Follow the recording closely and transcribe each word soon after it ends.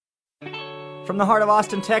From the heart of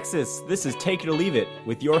Austin, Texas, this is Take It or Leave It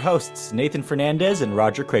with your hosts, Nathan Fernandez and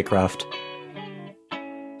Roger Craycroft. I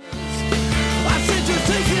said just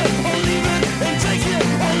take it or leave it, and take it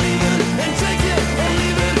or leave it, and take it or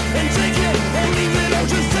leave it, and take it or leave it, or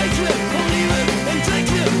just take it or leave it, and take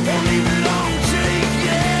it or leave it, oh take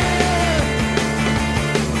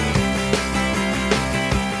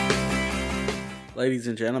it. Ladies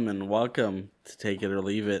and gentlemen, welcome to Take It or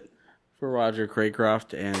Leave It. For Roger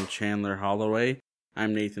Craycroft and Chandler Holloway,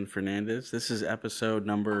 I'm Nathan Fernandez. This is episode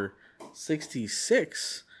number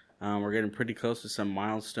 66. We're getting pretty close to some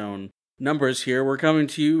milestone numbers here. We're coming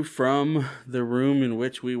to you from the room in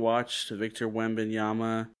which we watched Victor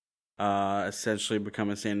Wembanyama essentially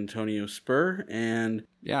become a San Antonio Spur. And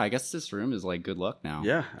yeah, I guess this room is like good luck now.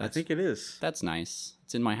 yeah, I think it is. That's nice.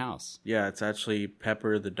 It's in my house. Yeah, it's actually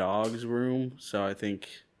Pepper the dog's room, so I think...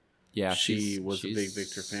 Yeah, she was a big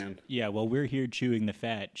Victor fan. Yeah, well, we're here chewing the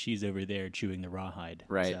fat. She's over there chewing the rawhide.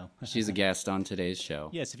 Right. So. She's a guest on today's show.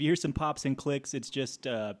 Yes, if you hear some pops and clicks, it's just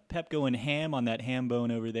Pep going ham on that ham bone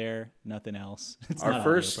over there. Nothing else. It's Our not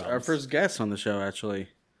first guest on the show, actually.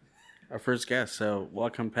 Our first guest. So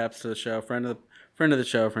welcome, Peps, to the show. Friend of the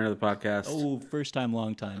show, friend of the podcast. Oh, first time,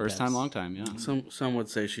 long time. First Peps. time, long time. Yeah. Some would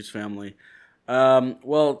say she's family.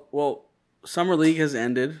 Well. Summer League has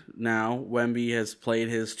ended now. Wemby has played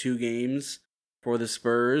his 2 games for the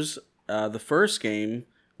Spurs. The first game,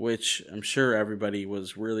 which I'm sure everybody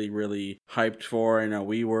was really, really hyped for. I know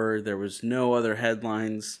we were. There was no other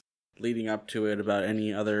headlines leading up to it about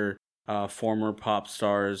any other former pop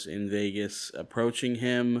stars in Vegas approaching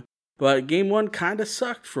him. But game 1 kind of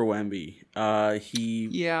sucked for Wemby.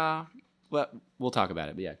 Yeah. Well, we'll talk about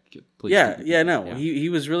it, but yeah, please. Yeah. He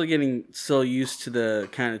was really getting still used to the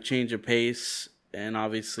kind of change of pace, and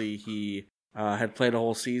obviously he had played a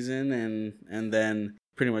whole season and then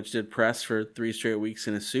pretty much did press for 3 straight weeks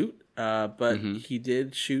in a suit. But he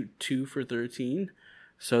did shoot 2 for 13,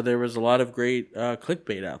 so there was a lot of great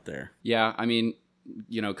clickbait out there. Yeah, I mean,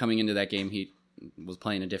 coming into that game, he was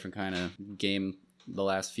playing a different kind of game the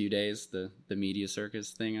last few days, the media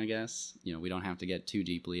circus thing, I guess. We don't have to get too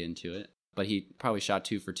deeply into it. But he probably shot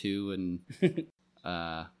 2 for 2,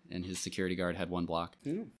 and his security guard had 1 block.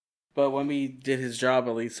 Yeah. But when we did his job,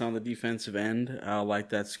 at least on the defensive end, like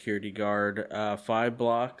that security guard, 5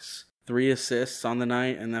 blocks, 3 assists on the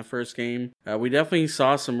night in that first game. We definitely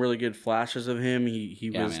saw some really good flashes of him. He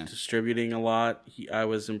was distributing a lot. I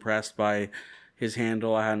was impressed by his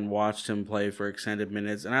handle. I hadn't watched him play for extended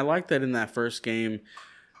minutes, and I like that in that first game,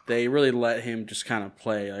 they really let him just kind of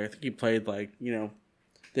play. I think he played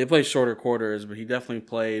they played shorter quarters, but he definitely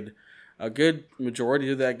played a good majority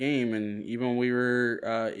of that game. And even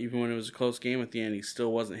when it was a close game at the end, he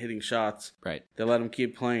still wasn't hitting shots. Right. They let him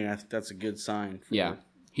keep playing. I think that's a good sign.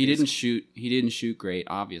 He didn't shoot great,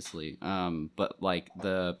 obviously. But like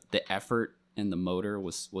the effort and the motor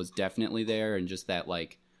was definitely there, and just that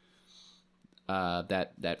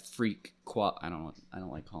that freak I don't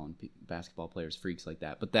like calling basketball players freaks like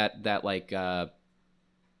that, but that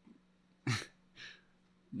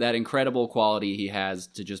that incredible quality he has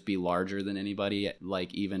to just be larger than anybody,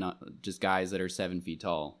 like even just guys that are 7 feet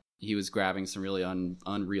tall. He was grabbing some really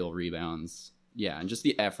unreal rebounds. Yeah, and just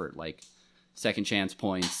the effort, like second chance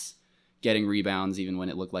points, getting rebounds even when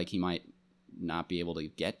it looked like he might not be able to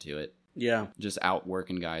get to it. Yeah. Just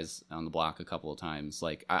outworking guys on the block a couple of times.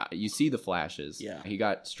 Like, you see the flashes. Yeah. He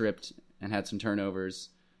got stripped and had some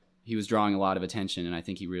turnovers. He was drawing a lot of attention, and I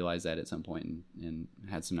think he realized that at some point and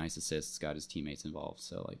had some nice assists, got his teammates involved.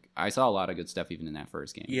 So, I saw a lot of good stuff even in that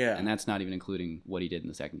first game. Yeah. And that's not even including what he did in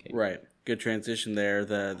the second game. Right. Good transition there.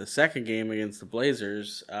 The second game against the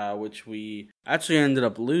Blazers, which we actually ended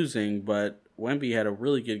up losing, but Wemby had a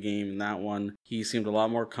really good game in that one. He seemed a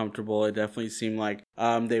lot more comfortable. It definitely seemed like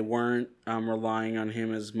they weren't relying on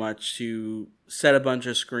him as much to set a bunch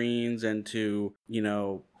of screens and to,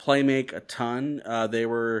 play make a ton. They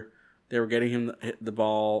were getting him the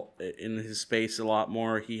ball in his space a lot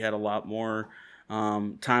more. He had a lot more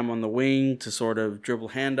time on the wing to sort of dribble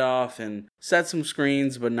handoff and set some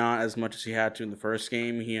screens, but not as much as he had to in the first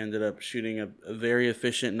game. He ended up shooting a very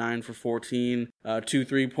efficient 9 for 14, 2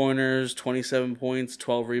 3-pointers, 27 points,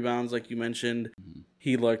 12 rebounds, like you mentioned. Mm-hmm.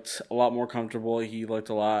 He looked a lot more comfortable. He looked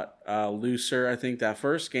a lot looser. I think that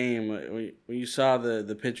first game, when you saw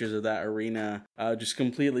the pictures of that arena, just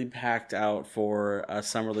completely packed out for a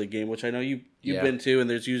Summer League game, which I know you've been to, and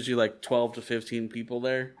there's usually like 12 to 15 people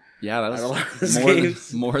there. Yeah, that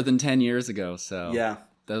was more than 10 years ago. So yeah,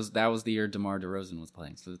 that was the year DeMar DeRozan was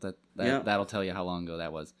playing. So that'll tell you how long ago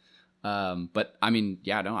that was. But I mean,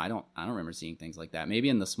 I don't remember seeing things like that. Maybe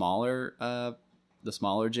in the smaller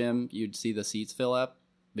gym, you'd see the seats fill up.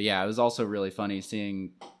 But yeah, it was also really funny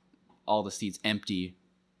seeing all the seats empty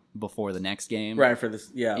before the next game. Right, for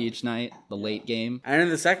this, yeah. Each night, the late game. And in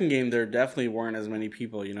the second game, there definitely weren't as many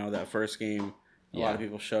people. That first game, a lot of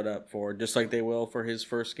people showed up for, just like they will for his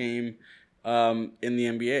first game in the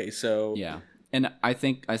NBA. So yeah, and I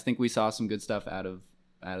think we saw some good stuff out of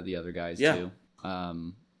the other guys too.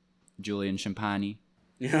 Julian Champagnie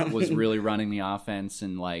was really running the offense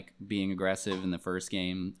and like being aggressive in the first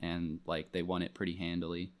game, and like they won it pretty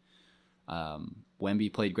handily.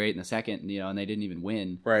 Wemby played great in the second, and they didn't even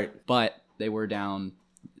win. Right. But they were down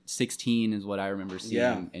 16 is what I remember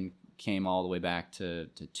seeing, and came all the way back to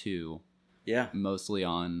 2. Yeah. Mostly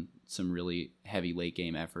on some really heavy late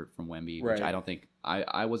game effort from Wemby, which I don't think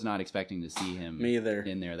I was not expecting to see him Me either.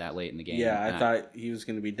 in there that late in the game. Yeah, I thought he was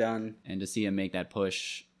going to be done. And to see him make that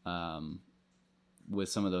push with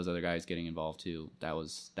some of those other guys getting involved too, that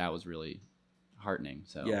was really heartening.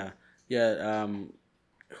 So yeah.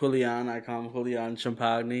 Julian, I call him Julian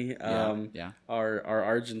Champagnie. Our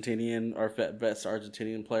Argentinian, our best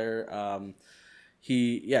Argentinian player.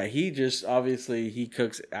 He just obviously he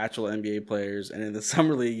cooks actual NBA players, and in the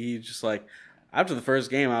summer league, he just like after the first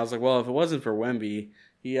game, I was like, well, if it wasn't for Wemby,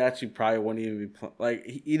 he actually probably wouldn't even be like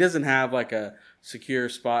he doesn't have like a secure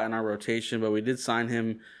spot in our rotation, but we did sign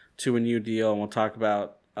him to a new deal, and we'll talk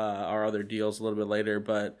about our other deals a little bit later,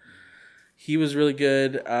 but. He was really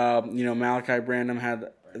good. Malachi Branham had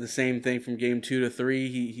the same thing from game 2 to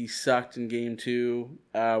 3. He sucked in game 2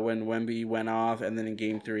 when Wemby went off, and then in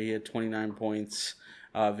game 3 he had 29 points.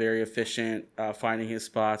 Very efficient, finding his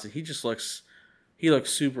spots, and he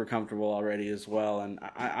looks super comfortable already as well. And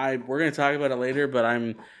we're going to talk about it later, but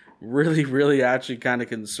I'm really, really actually kind of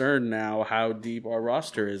concerned now how deep our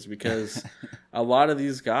roster is, because a lot of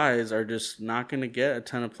these guys are just not going to get a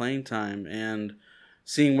ton of playing time, and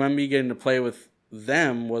seeing Wemby getting to play with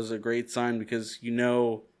them was a great sign, because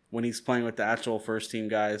when he's playing with the actual first team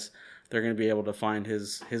guys, they're going to be able to find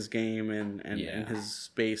his game and his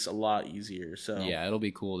space a lot easier. So yeah, it'll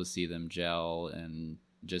be cool to see them gel, and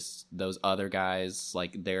just those other guys,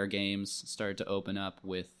 like their games start to open up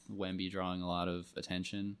with Wemby drawing a lot of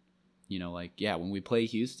attention. When we play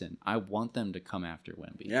Houston, I want them to come after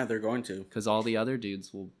Wemby. Yeah, they're going to, because all the other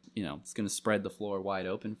dudes will. It's going to spread the floor wide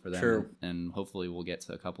open for them. Sure. And hopefully we'll get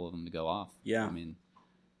to a couple of them to go off. Yeah. I mean,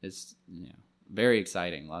 it's very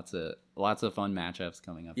exciting. Lots of fun matchups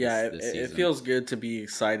coming up. This season. It feels good to be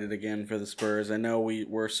excited again for the Spurs. I know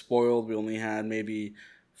we're spoiled. We only had maybe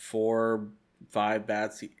 4, 5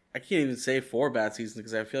 bad seasons. I can't even say 4 bad seasons,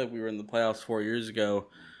 because I feel like we were in the playoffs 4 years ago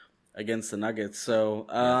against the Nuggets. So,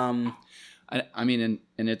 I mean,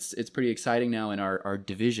 and it's pretty exciting now in our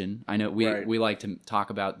division. I know we like to talk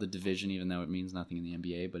about the division, even though it means nothing in the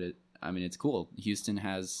NBA, but it's cool. Houston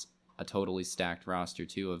has a totally stacked roster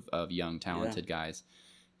too of young, talented guys.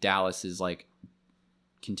 Dallas is like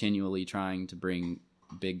continually trying to bring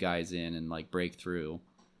big guys in and like break through.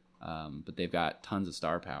 But they've got tons of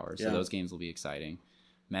star power. So those games will be exciting.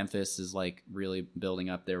 Memphis is like really building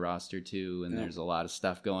up their roster too, and there's a lot of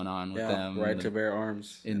stuff going on with them. Right to bear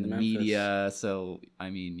arms in the media. So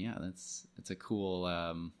it's a cool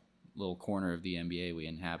little corner of the NBA we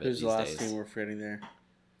inhabit. Who's these the last days. team we're forgetting there?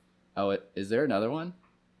 Oh, is there another one?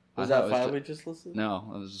 Was that 5 we just listed? No,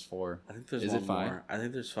 it was just 4. I think there's is one it 5? more. I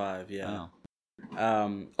think there's 5. Yeah. New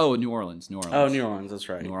Orleans. Oh, New Orleans. That's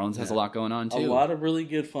right. New Orleans has a lot going on too. A lot of really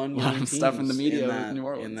good fun. A lot of stuff in the media with New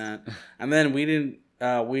Orleans. In that, and then we didn't.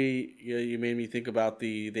 You made me think about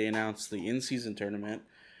they announced the in-season tournament,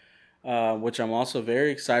 which I'm also very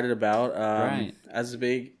excited about. Right. As a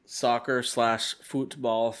big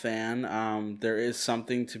soccer/football fan, there is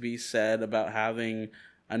something to be said about having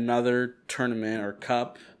another tournament or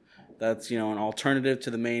cup that's an alternative to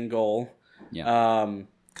the main goal. Yeah.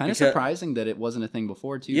 Kind of surprising that it wasn't a thing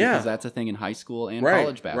before too, because that's a thing in high school and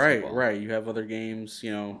college basketball. Right. You have other games,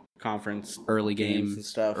 conference early games and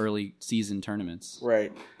stuff, early season tournaments.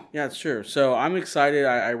 Right. Yeah, it's true. So I'm excited.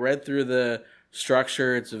 I read through the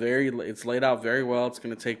structure. It's laid out very well. It's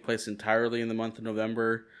going to take place entirely in the month of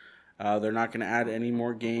November. They're not going to add any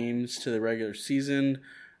more games to the regular season,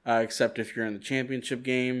 except if you're in the championship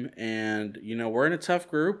game. And we're in a tough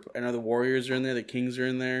group. I know the Warriors are in there, the Kings are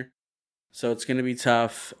in there. So it's going to be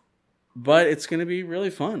tough, but it's going to be really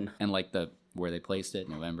fun. And like where they placed it,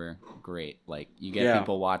 November, great. Like you get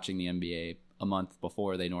people watching the NBA a month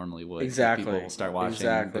before they normally would. Exactly. People will start watching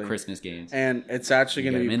the Christmas games. And it's actually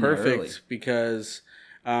going to be perfect because,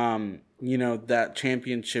 that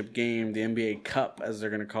championship game, the NBA Cup, as they're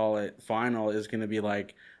going to call it, final, is going to be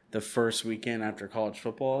like the first weekend after college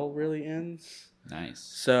football really ends. Nice.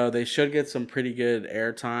 So they should get some pretty good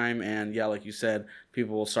airtime, and like you said,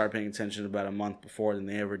 people will start paying attention about a month before than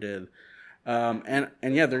they ever did. And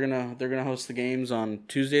yeah, they're gonna host the games on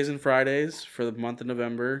Tuesdays and Fridays for the month of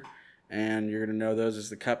November, and you're gonna know those as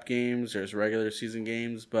the Cup games. There's regular season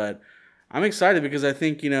games, but I'm excited because I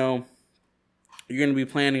think you're gonna be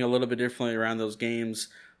planning a little bit differently around those games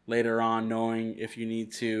later on, knowing if you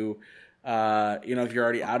need to, if you're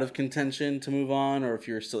already out of contention to move on, or if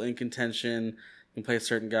you're still in contention, you can play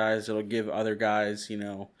certain guys. It'll give other guys,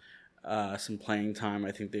 some playing time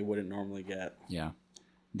I think they wouldn't normally get. Yeah.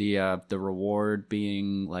 The reward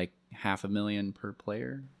being like $500,000 per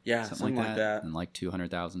player. Yeah, something like that. And like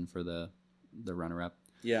 $200,000 for the runner-up.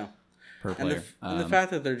 Yeah. Per player. And the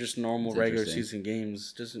fact that they're just normal regular season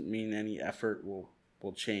games doesn't mean any effort will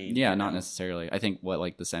change. Yeah, not necessarily. I think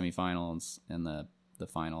the semifinals and the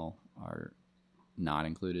final are not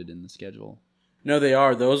included in the schedule. No, they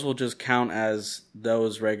are. Those will just count as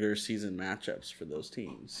those regular season matchups for those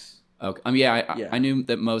teams. Okay. I knew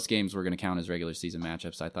that most games were going to count as regular season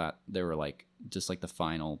matchups. I thought they were just the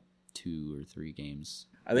final 2 or 3 games.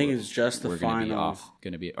 I think it's just the final.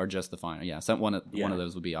 Or just the final. Yeah, one of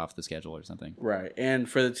those would be off the schedule or something. Right. And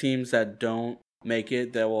for the teams that don't make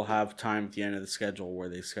it, they will have time at the end of the schedule where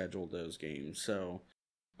they scheduled those games. So,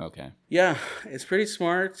 okay. Yeah, it's pretty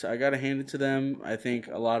smart. I got to hand it to them. I think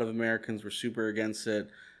a lot of Americans were super against it.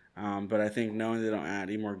 But I think knowing they don't add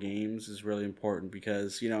any more games is really important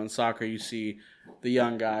because, in soccer you see the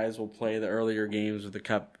young guys will play the earlier games of the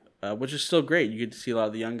Cup, which is still great. You get to see a lot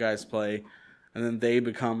of the young guys play, and then they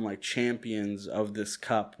become like champions of this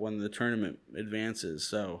Cup when the tournament advances.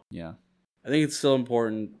 So yeah, I think it's still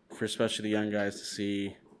important for especially the young guys to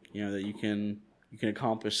see, that you can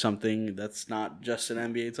accomplish something that's not just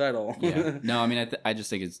an NBA title. Yeah. No, I mean, I just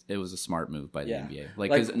think it was a smart move by the NBA.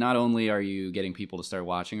 Because not only are you getting people to start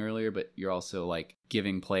watching earlier, but you're also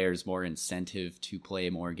giving players more incentive to play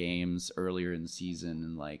more games earlier in the season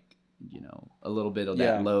and a little bit of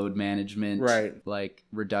that load management, right?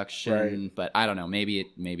 Reduction. Right. But I don't know. Maybe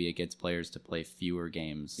it gets players to play fewer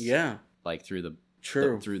games. Yeah. Through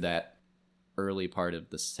that early part of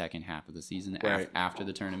the second half of the season, after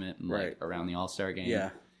the tournament and around the All-Star game. Yeah.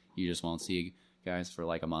 You just won't see guys for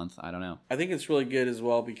a month. I don't know. I think it's really good as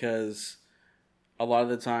well because a lot of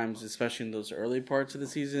the times, especially in those early parts of the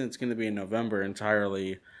season, it's going to be in November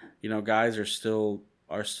entirely. Guys are still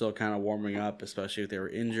kind of warming up, especially if they were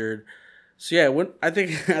injured. So yeah, I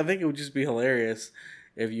think it would just be hilarious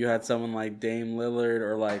if you had someone like Dame Lillard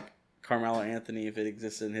or Carmelo Anthony, if it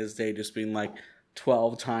existed in his day, just being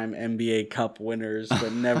 12-time NBA Cup winners,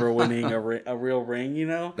 but never winning a real ring,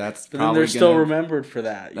 That's but then they're still remembered for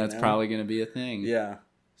that. That's probably going to be a thing. Yeah.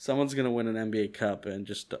 Someone's going to win an NBA Cup and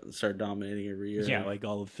just start dominating every year. Yeah, like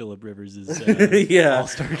all of Phillip Rivers'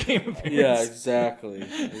 All-Star game appearance. Yeah, exactly.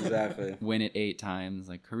 Win it 8 times.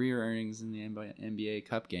 Career earnings in the NBA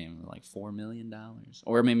Cup game are $4 million.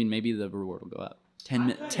 Or maybe the reward will go up.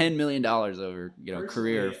 $10 million over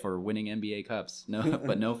career for winning NBA Cups.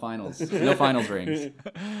 But no finals. No finals rings.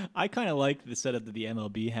 I kind of like the setup that the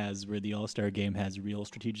MLB has where the All-Star game has real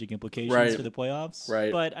strategic implications for the playoffs.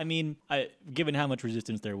 Right. But I mean, given how much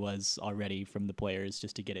resistance there was already from the players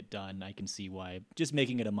just to get it done, I can see why just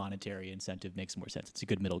making it a monetary incentive makes more sense. It's a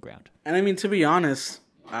good middle ground. And I mean, to be honest,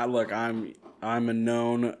 look, I'm a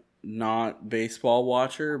known not baseball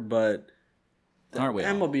watcher, but the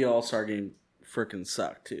MLB All-Star game freaking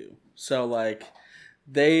suck too. So it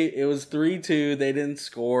was 3-2. They didn't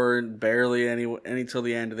score barely any till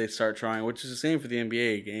the end. They start trying, which is the same for the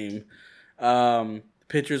NBA game.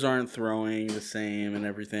 Pitchers aren't throwing the same and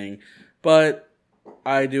everything, but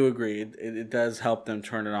I do agree it does help them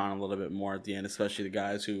turn it on a little bit more at the end, especially the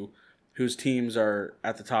guys whose teams are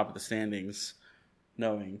at the top of the standings,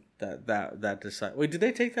 knowing that decide. Wait, did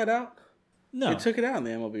they take that out? No, they took it out in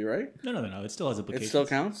the MLB, right? No. It still has implications. It still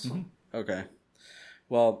counts. Mm-hmm. Okay.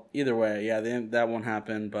 Well, either way, yeah, that won't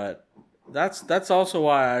happen. But that's also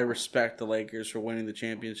why I respect the Lakers for winning the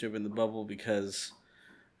championship in the bubble because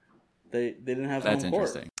they didn't have home court. That's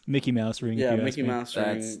interesting. Mickey Mouse ring. Yeah, Mickey Mouse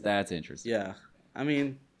ring. That's interesting. Yeah, I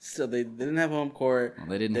mean, still they didn't have home court. Well,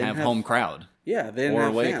 they didn't have home crowd. Yeah, they didn't or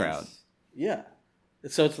have away fans. Crowd. Yeah,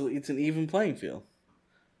 so it's an even playing field.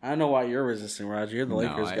 I don't know why you're resisting, Roger. You're the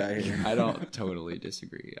Lakers guy here. I don't totally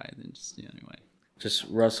disagree. Anyway. Just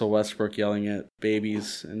Russell Westbrook yelling at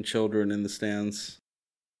babies and children in the stands.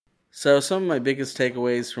 So some of my biggest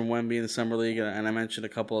takeaways from Wemby in the Summer League, and I mentioned a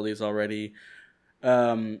couple of these already.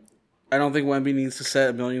 I don't think Wemby needs to set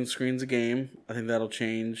 1 million screens a game. I think that'll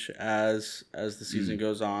change as the season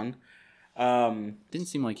goes on. Didn't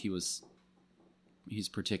seem like he's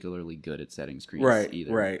particularly good at setting screens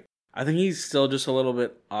either. Right. I think he's still just a little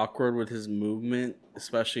bit awkward with his movement,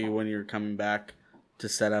 especially when you're coming back to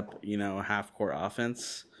set up, a half-court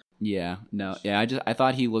offense. Yeah, no, yeah. I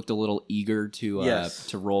thought he looked a little eager to Yes.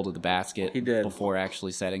 to roll to the basket. He did. Before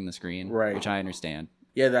actually setting the screen, Right. Which I understand.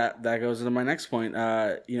 Yeah, that goes into my next point.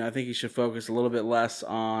 I think he should focus a little bit less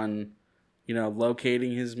on,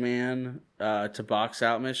 locating his man to box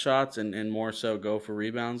out missed shots and more so go for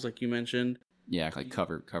rebounds, like you mentioned. Yeah, like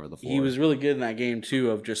cover the floor. He was really good in that game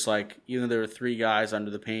too. Of just like, even though there were 3 guys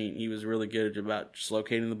under the paint, he was really good about just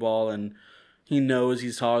locating the ball, and he knows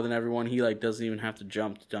he's taller than everyone. He doesn't even have to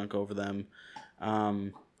jump to dunk over them,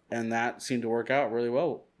 and that seemed to work out really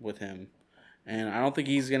well with him. And I don't think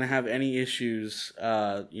he's gonna have any issues,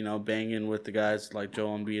 banging with the guys like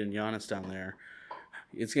Joel Embiid and Giannis down there.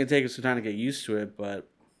 It's gonna take us some time to get used to it, but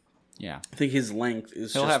yeah, I think his length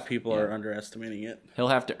is people are underestimating it. He'll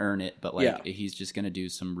have to earn it, but he's just gonna do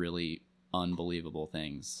some really unbelievable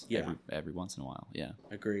things. Yeah. every once in a while. Yeah,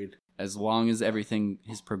 Agreed. As long as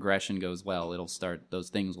his progression goes well, those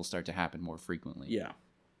things will start to happen more frequently. Yeah,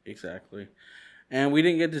 exactly. And we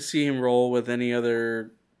didn't get to see him roll with any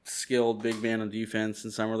other skilled big man on defense in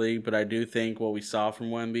Summer League, but I do think what we saw from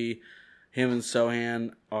Wemby, him and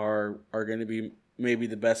Sohan are going to be maybe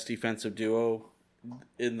the best defensive duo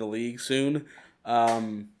in the league soon.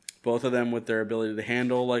 Both of them with their ability to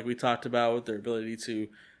handle, like we talked about, with their ability to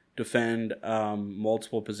defend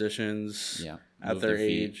multiple positions at their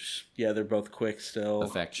age. Yeah, they're both quick still.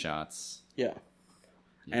 Affect shots. Yeah.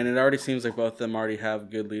 And it already seems like both of them already have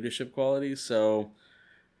good leadership qualities. So,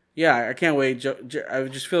 yeah, I can't wait. I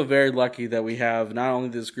just feel very lucky that we have not only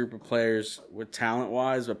this group of players with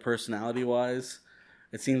talent-wise, but personality-wise.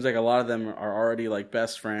 It seems like a lot of them are already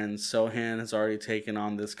best friends. Sohan has already taken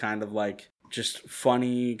on this kind of just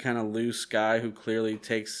funny, kind of loose guy who clearly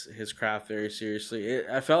takes his craft very seriously.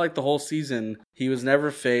 I felt like the whole season he was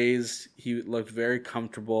never phased. He looked very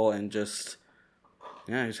comfortable and just,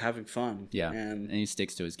 he was having fun. Yeah, and he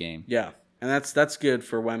sticks to his game. Yeah, and that's good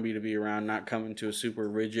for Wemby to be around, not come into a super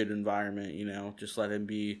rigid environment. Just let him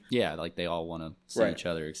be. Yeah, they all want to see each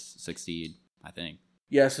other succeed, I think.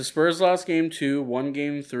 Yeah, so Spurs lost game 2, won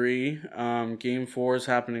game 3. Game 4 is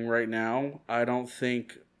happening right now. I don't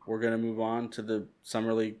think we're going to move on to the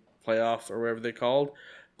Summer League playoff or whatever they called.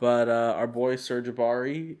 But our boy Serge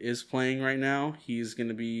Ibaka is playing right now. He's going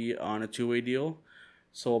to be on a 2-way deal.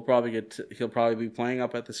 So we'll probably he'll probably be playing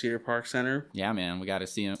up at the Cedar Park Center. Yeah, man, we got to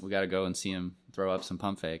see him. We got to go and see him throw up some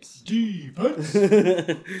pump fakes. Defense.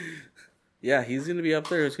 Yeah, he's going to be up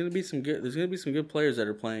there. There's going to be some good players that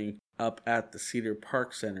are playing up at the Cedar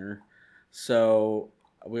Park Center. So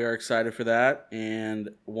we are excited for that. And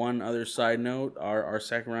one other side note, our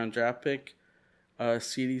second round draft pick,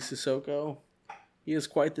 CD Sissoko, he is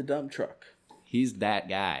quite the dump truck. He's that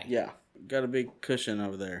guy. Yeah, got a big cushion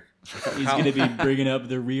over there. He's going to be bringing up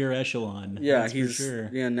the rear echelon. Yeah, that's he's for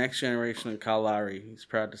sure. Next generation of Kyle Lowry. He's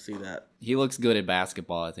proud to see that. He looks good at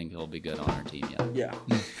basketball. I think he'll be good on our team. Yeah.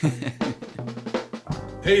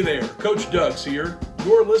 Hey there, Coach Doug's here.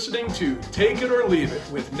 You're listening to Take It or Leave It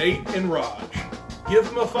with Nate and Raj. Give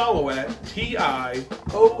them a follow at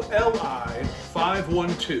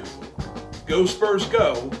TIOLI512. Go Spurs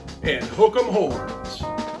go, and hook 'em horns.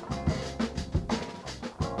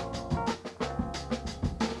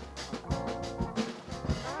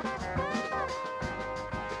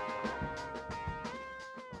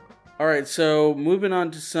 All right, so moving on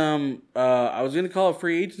to some, I was going to call it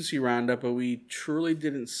free agency roundup, but we truly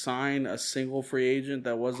didn't sign a single free agent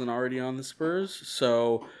that wasn't already on the Spurs,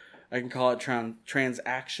 so I can call it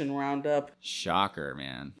transaction roundup. Shocker,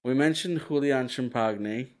 man. We mentioned Julian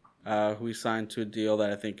Champagnie, who we signed to a deal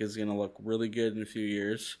that I think is going to look really good in a few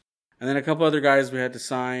years. And then a couple other guys we had to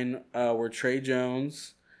sign were Trey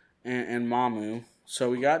Jones and Mamu. So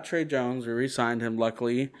we got Trey Jones, we re-signed him,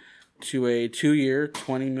 luckily, to a 2-year,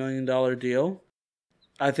 $20 million deal.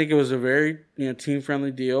 I think it was a very team-friendly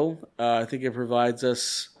deal. I think it provides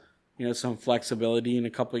us some flexibility in a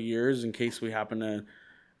couple of years in case we happen to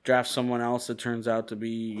draft someone else that turns out to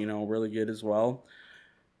be really good as well.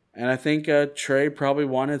 And I think Trey probably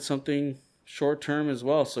wanted something short-term as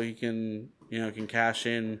well, so he can cash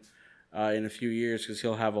in a few years because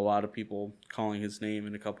he'll have a lot of people calling his name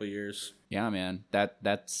in a couple of years. Yeah, man.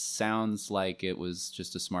 That sounds like it was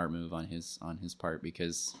just a smart move on his part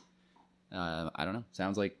because I don't know.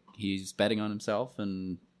 Sounds like he's betting on himself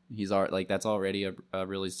and he's that's already a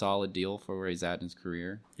really solid deal for where he's at in his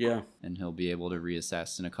career. Yeah, and he'll be able to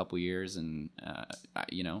reassess in a couple years, and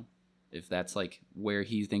if that's where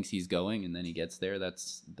he thinks he's going, and then he gets there,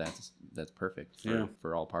 that's perfect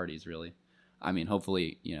for all parties, really. I mean,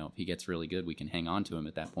 hopefully, if he gets really good, we can hang on to him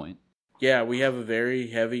at that point. Yeah, we have a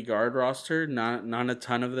very heavy guard roster. Not a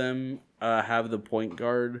ton of them have the point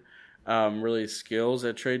guard really skills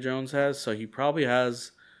that Trey Jones has. So he probably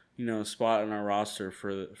has, a spot in our roster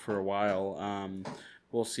for a while.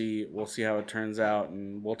 We'll see how it turns out,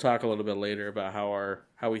 and we'll talk a little bit later about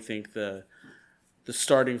how we think the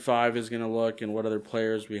starting five is going to look and what other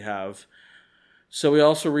players we have. So we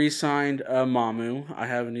also re-signed Mamu. I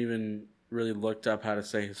haven't even really looked up how to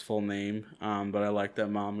say his full name, but I like that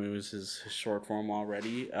Mamu is his short form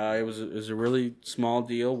already. It was a really small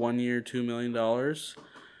deal, 1 year, $2 million.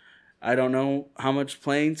 I don't know how much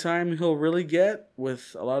playing time he'll really get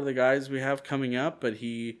with a lot of the guys we have coming up, but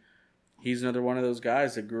he's another one of those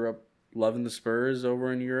guys that grew up loving the Spurs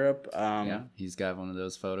over in Europe. Yeah, he's got one of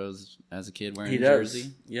those photos as a kid wearing a does.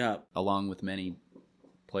 jersey. Yeah. Along with many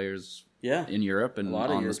players Yeah. in Europe and A lot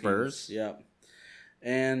on of the Spurs. Yeah.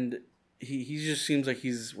 And he just seems like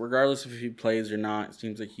he's, regardless of if he plays or not, it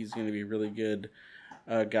seems like he's going to be a really good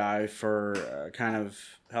guy for kind of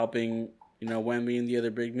helping, Wemby and the other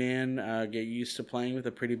big man get used to playing with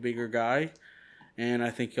a pretty bigger guy. And I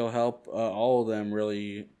think he'll help all of them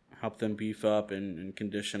really help them beef up and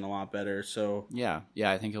condition a lot better. So Yeah,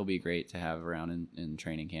 I think he'll be great to have around in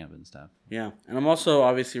training camp and stuff. yeah, and I'm also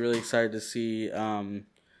obviously really excited to see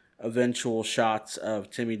eventual shots of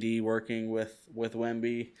Timmy D working with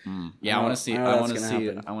Wemby. Yeah, I want to see. know I that's want to gonna see.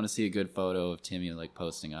 happen. I want to see a good photo of Timmy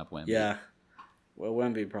posting up Wemby. Yeah, well,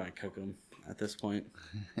 Wemby probably cook him at this point,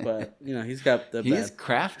 but he's got the He's bad.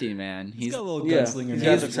 crafty, man. He's got a little Yeah, gunslinger. he's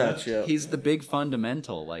now. got the touch. Yeah, He's the big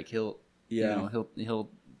fundamental. Like he'll yeah.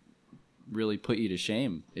 really put you to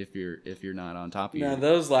shame if you're not on top of your.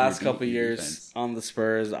 Those last your couple years defense. on the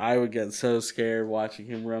Spurs, I would get so scared watching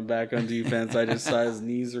him run back on defense. I just saw his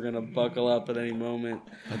knees were gonna buckle up at any moment.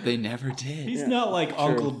 But they never did. He's not like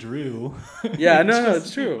Uncle Drew. Yeah, no,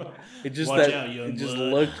 it's true. It just Watch that out, young it just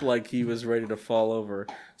blood. looked like he was ready to fall over.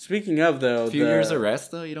 Speaking of though, A few years of rest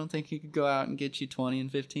though, you don't think he could go out and get you 20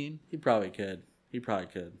 and 15? He probably could.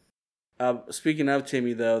 Speaking of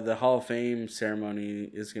Timmy though, the Hall of Fame ceremony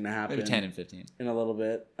is going to happen Maybe 10 and 15. in a little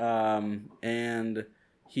bit, and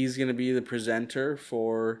he's going to be the presenter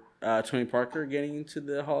for Tony Parker getting into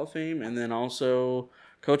the Hall of Fame, and then also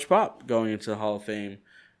Coach Pop going into the Hall of Fame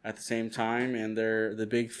at the same time, and the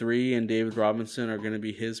big three and David Robinson are going to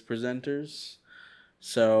be his presenters.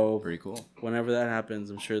 So Pretty cool. whenever that happens,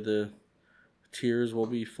 I'm sure the tears will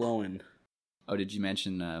be flowing. Oh, did you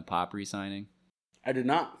mention Pop re-signing? I did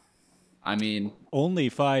not. I mean, Only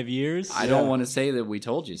 5 years. I don't want to say that we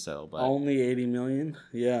told you so, but Only $80 million.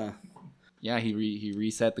 Yeah. yeah, he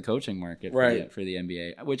reset the coaching market for the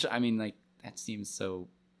NBA, which I mean, like that seems so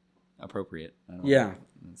appropriate. I don't Yeah.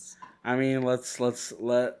 know. It's I mean, let's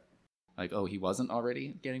like, oh, he wasn't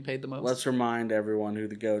already getting paid the most. let's remind everyone who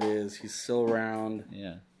the GOAT is. He's still around.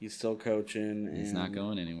 Yeah, He's still coaching. he's and not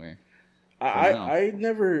going anywhere. I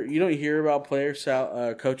never. You don't hear about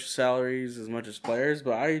coaches' salaries as much as players,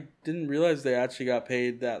 but I didn't realize they actually got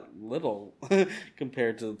paid that little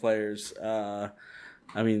compared to the players. I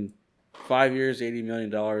mean, 5 years, $80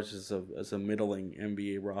 million is a middling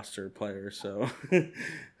NBA roster player. So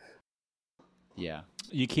Yeah,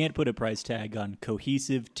 You can't put a price tag on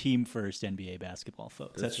cohesive, team-first NBA basketball,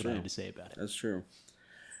 folks. That's what I true. had to say about it. That's true.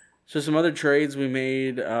 So some other trades we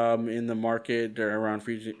made in the market around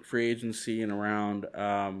free agency and around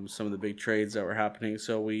some of the big trades that were happening.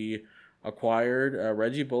 So we acquired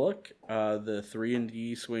Reggie Bullock, the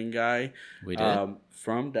 3-and-D swing guy. We did?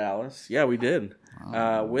 From Dallas. Yeah, we did.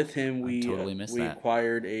 With him, we totally missed that.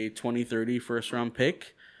 acquired a 2030 first-round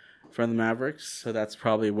pick from the Mavericks. So that's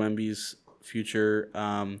probably Wemby's future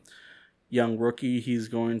young rookie he's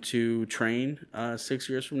going to train 6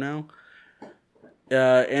 years from now.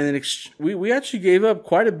 And then we actually gave up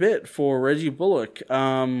quite a bit for Reggie Bullock.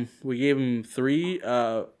 We gave him 3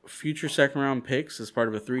 future second-round picks as part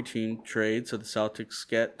of a 3-team trade, so the Celtics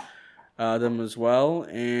get them as well.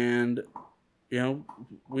 And,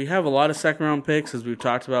 we have a lot of second-round picks, as we've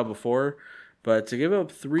talked about before, but to give up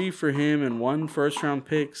 3 for him and 1 first-round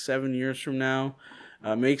pick 7 years from now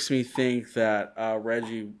makes me think that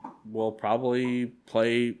Reggie will probably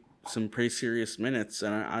play some pretty serious minutes,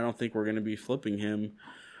 and I don't think we're going to be flipping him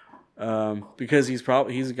because he's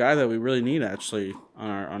a guy that we really need actually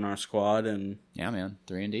on our squad. And yeah, man,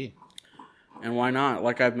 3-and-D. And why not?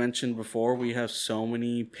 Like I've mentioned before, we have so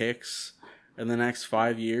many picks in the next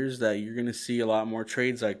 5 years that you're going to see a lot more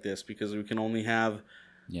trades like this because we can only have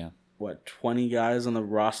 20 guys on the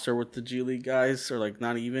roster with the G League guys, or like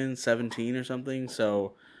not even 17 or something.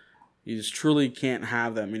 So you just truly can't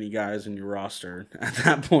have that many guys in your roster at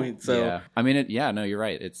that point. So yeah, I mean, no, you're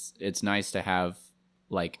right. It's nice to have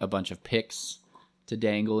like a bunch of picks to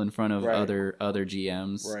dangle in front of Right. other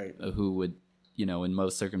GMs Right. who would, in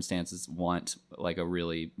most circumstances want like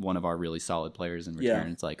one of our really solid players in return.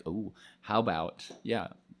 Yeah. It's like, oh, how about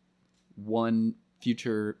one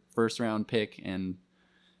future first round pick and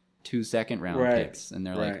 2 second round picks, and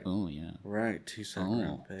they're like, oh yeah, right, 2 second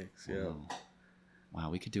round picks. Yeah.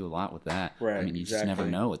 Wow, we could do a lot with that. Right, I mean, you just never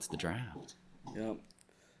know. It's the draft. Yep.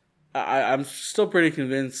 I'm still pretty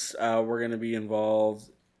convinced we're going to be involved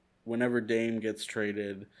whenever Dame gets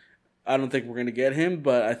traded. I don't think we're going to get him,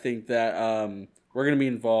 but I think that we're going to be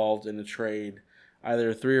involved in a trade,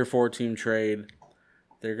 either a 3 or 4 team trade.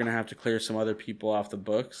 They're going to have to clear some other people off the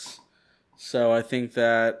books. So I think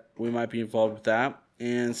that we might be involved with that.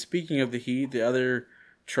 And speaking of the Heat, the other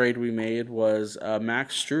trade we made was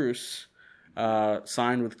Max Strus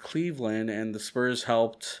signed with Cleveland, and the Spurs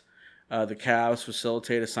helped the Cavs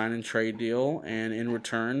facilitate a sign and trade deal. And in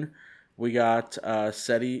return, we got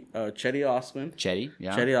Chetty Osman.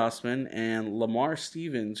 Chetty Osman and Lamar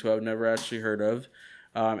Stevens, who I've never actually heard of.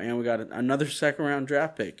 And we got another second round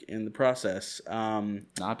draft pick in the process.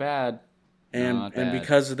 Not bad. And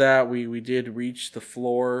because of that, we did reach the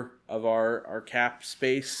floor of our cap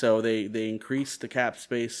space. So they increased the cap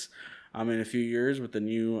space in a few years with the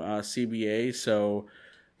new CBA. So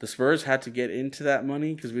the Spurs had to get into that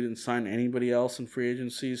money because we didn't sign anybody else in free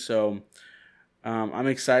agency. So I'm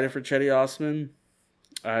excited for Chetty Osman.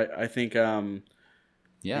 I think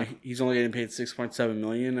he's only getting paid $6.7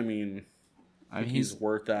 million. I mean he's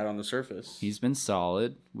worth that on the surface. He's been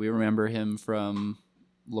solid. We remember him from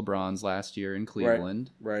LeBron's last year in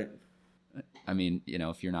Cleveland. Right. I mean,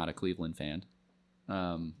 if you're not a Cleveland fan.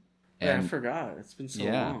 I forgot. It's been so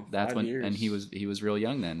long. That's 5 years. And he was real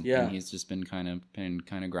young then. Yeah. And he's just been kind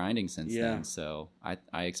of grinding since then. So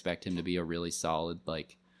I expect him to be a really solid,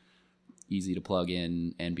 like, easy to plug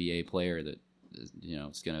in NBA player that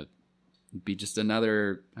is going to be just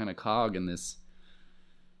another kind of cog in this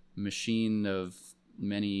machine of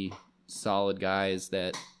many solid guys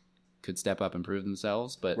that could step up and prove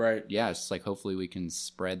themselves. But it's just like, hopefully we can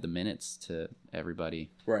spread the minutes to everybody.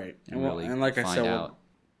 Right. And really like I said, out.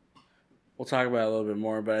 We'll talk about it a little bit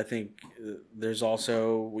more, but I think there's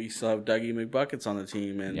also, we still have Dougie McBuckets on the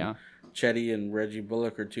team, and Chetty and Reggie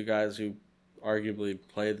Bullock are two guys who arguably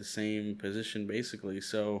play the same position basically.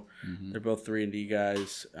 So they're both 3-and-D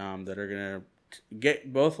guys that are going to get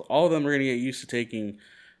all of them are going to get used to taking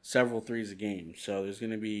several threes a game. So there's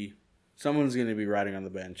going to be someone's going to be riding on the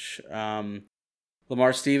bench.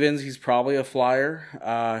 Lamar Stevens, he's probably a flyer.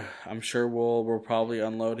 I'm sure we'll probably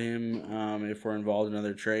unload him if we're involved in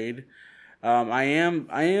another trade.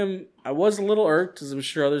 I was a little irked, as I'm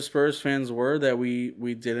sure other Spurs fans were, that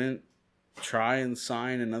we didn't try and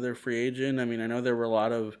sign another free agent. I mean, I know there were a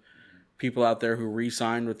lot of people out there who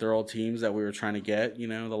re-signed with their old teams that we were trying to get, the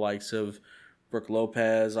likes of Brook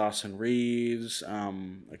Lopez, Austin Reeves,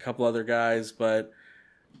 a couple other guys, but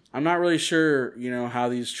I'm not really sure, how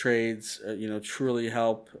these trades, truly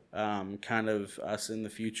help kind of us in the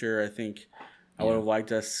future. I think I would have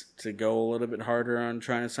liked us to go a little bit harder on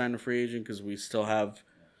trying to sign a free agent because we still have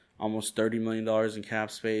almost $30 million in cap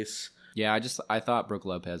space. Yeah, I thought Brook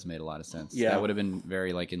Lopez made a lot of sense. Yeah. That would have been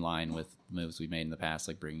very in line with moves we made in the past,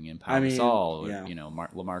 like bringing in Pau Gasol or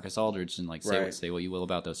LaMarcus Aldridge, and say what you will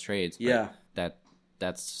about those trades. But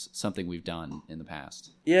that's something we've done in the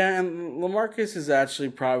past. Yeah, and LaMarcus is actually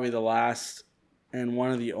probably the last and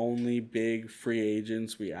one of the only big free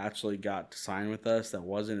agents we actually got to sign with us that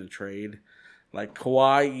wasn't a trade. Like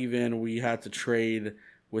Kawhi, even we had to trade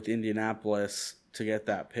with Indianapolis to get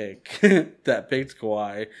that pick. That picked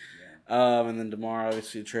Kawhi. And then DeMar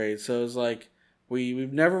obviously trade. So it was like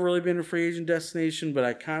we've never really been a free agent destination, but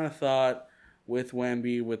I kind of thought with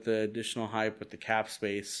Wemby, with the additional hype, with the cap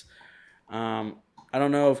space, I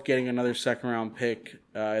don't know if getting another second round pick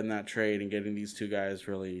in that trade and getting these two guys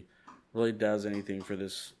really does anything for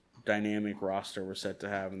this dynamic roster we're set to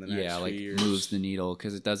have in the next few years. Moves the needle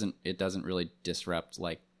because it doesn't really disrupt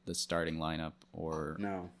the starting lineup or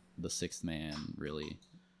the sixth man really.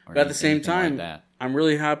 But at the same time, I'm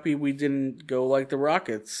really happy we didn't go like the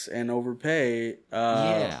Rockets and overpay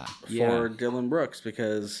for Dillon Brooks,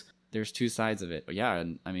 because there's two sides of it. Yeah,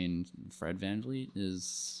 and I mean, Fred VanVleet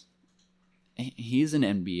he's an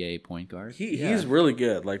NBA point guard. He's really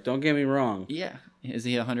good. Don't get me wrong. Yeah. Is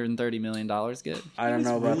he $130 million good? I don't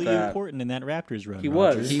know about really that. Important in that Raptors run. He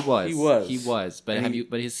was. But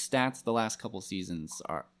but his stats the last couple seasons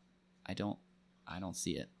are, I don't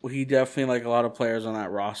see it. Well, he definitely, like a lot of players on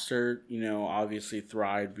that roster, obviously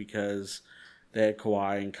thrived because they had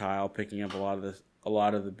Kawhi and Kyle picking up a lot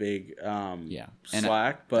of the big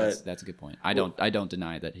slack. But that's a good point. I don't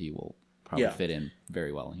deny that he will probably fit in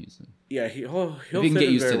very well in Houston. Yeah, he'll if he can fit get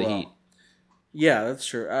in used very to the well. heat. Yeah, that's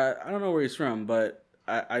true. I don't know where he's from, but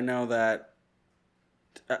I know that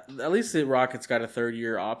at least the Rockets got a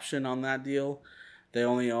 3rd-year option on that deal. They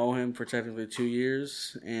only owe him for technically 2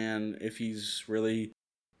 years, and if he's really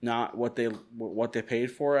not what they paid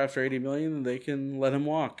for after $80 million, they can let him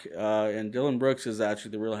walk. And Dylan Brooks is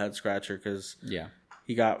actually the real head scratcher because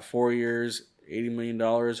he got 4 years, $80 million,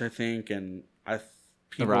 I think, and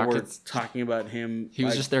people were talking about him. He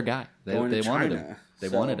was just their guy. They wanted him. They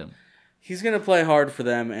wanted him. He's going to play hard for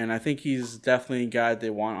them, and I think he's definitely a guy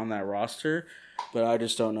they want on that roster, but I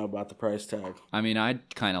just don't know about the price tag. I mean, I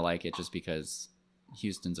kind of like it just because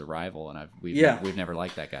Houston's a rival, and we've never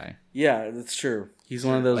liked that guy. Yeah, that's true. He's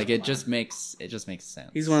one of those. Like it just makes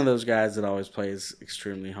sense. He's one of those guys that always plays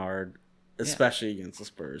extremely hard, especially against the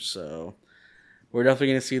Spurs. So we're definitely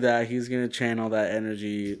going to see that. He's going to channel that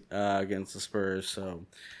energy against the Spurs. So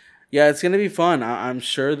yeah, it's going to be fun. I'm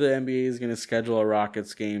sure the NBA is going to schedule a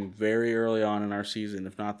Rockets game very early on in our season,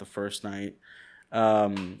 if not the first night.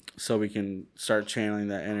 So we can start channeling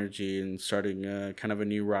that energy and starting kind of a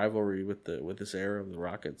new rivalry with this era of the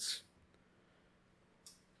Rockets.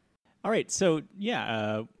 All right, so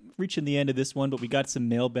reaching the end of this one, but we got some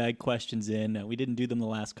mailbag questions in. We didn't do them the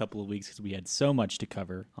last couple of weeks because we had so much to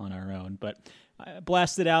cover on our own, but I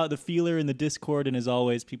blasted out the feeler in the Discord, and as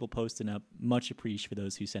always, people posting up. Much appreciation for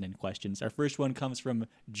those who sent in questions. Our first one comes from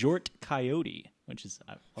Jort Coyote, which is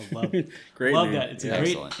I love great love name. that. It's a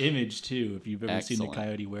great image too. If you've ever seen the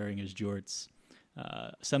coyote wearing his jorts,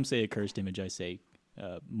 some say a cursed image. I say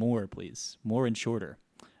more, please, more and shorter.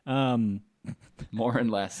 More and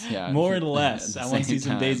less, yeah. More and less. I want to see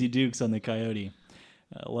some time. Daisy Dukes on the coyote.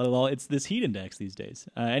 It's this heat index these days.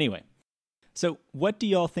 Anyway. So what do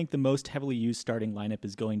y'all think the most heavily used starting lineup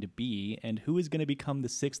is going to be, and who is going to become the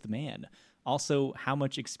 6th man? Also, how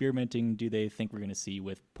much experimenting do they think we're going to see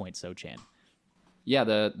with Point Sochan? Yeah,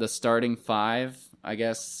 the starting 5, I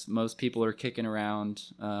guess most people are kicking around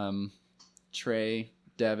Trey,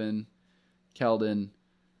 Devin, Keldon,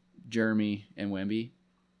 Jeremy, and Wemby.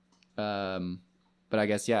 But I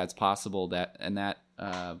guess, it's possible that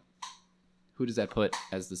who does that put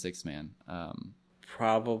as the 6th man?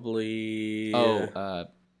 Probably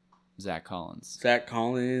Zach Collins. Zach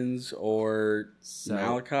Collins or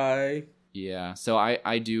Malachi. Yeah, so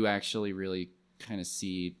I do actually really kind of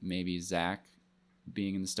see maybe Zach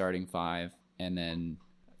being in the starting 5 and then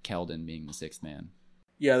Keldon being the 6th man.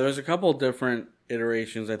 Yeah, there's a couple different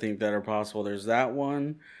iterations I think that are possible. There's that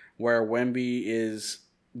one where Wemby is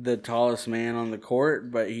the tallest man on the court,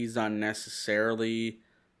 but he's not necessarily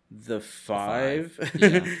the 5.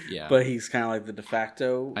 Yeah. But he's kind of like the de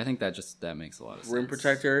facto. I think that makes a lot of sense. Rim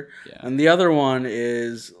protector. Yeah. And the other one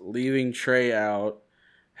is leaving Trey out,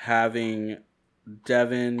 having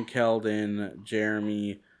Devin, Keldon,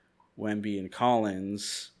 Jeremy, Wemby, and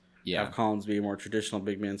Collins. Yeah. Have Collins be a more traditional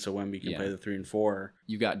big man so Wemby can play the 3 and 4.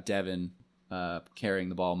 You got Devin carrying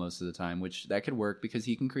the ball most of the time, which that could work because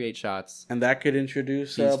he can create shots. And that could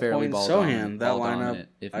introduce Point Sohan. That lineup,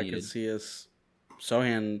 I could see us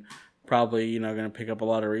Sohan probably, going to pick up a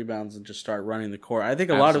lot of rebounds and just start running the court. I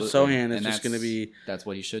think a lot of Sohan is just going to be... That's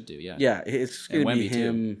what he should do, yeah. Yeah, it's going to be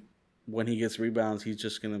him too. When he gets rebounds, he's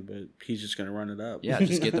just going to run it up. Yeah,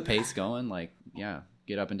 just get the pace going.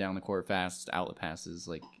 Get up and down the court fast, outlet passes.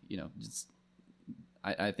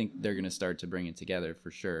 I think they're going to start to bring it together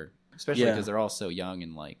for sure. Especially because they're all so young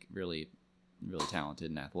and, really, really talented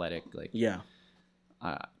and athletic.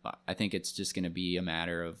 I think it's just going to be a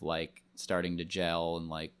matter of starting to gel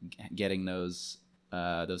and getting those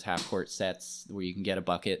half court sets where you can get a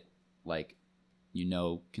bucket,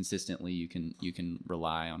 consistently you can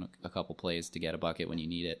rely on a couple plays to get a bucket when you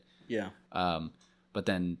need it. Yeah. But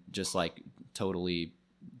then just totally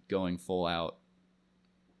going full out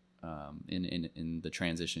in the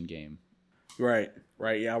transition game. Right.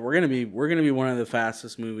 Yeah, we're gonna be one of the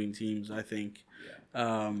fastest moving teams, I think.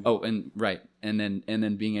 And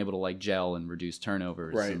then being able to gel and reduce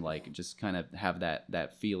turnovers and just kind of have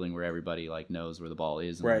that feeling where everybody knows where the ball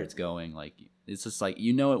is and where it's going. It's just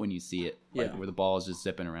it when you see it, where the ball is just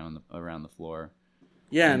zipping around the floor.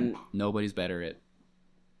 Yeah, and nobody's better at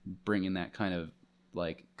bringing that kind of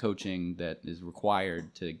coaching that is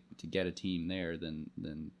required to get a team there than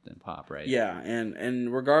Pop, right? Yeah,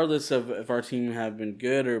 and regardless of if our team have been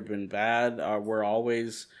good or been bad, we're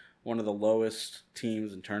always one of the lowest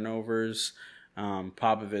teams in turnovers.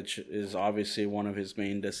 Popovich is obviously one of his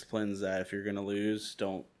main disciplines that if you're going to lose,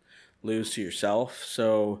 don't lose to yourself.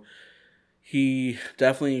 So he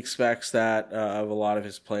definitely expects that of a lot of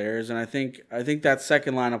his players, and I think that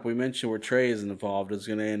second lineup we mentioned where Trey is involved is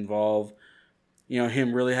going to involve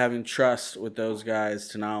him really having trust with those guys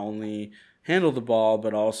to not only handle the ball,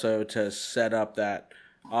 but also to set up that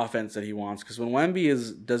offense that he wants. Because when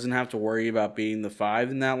Wemby doesn't have to worry about being the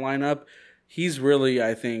 5 in that lineup, he's really,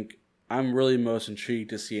 I think, I'm really most intrigued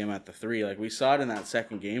to see him at the 3. Like, we saw it in that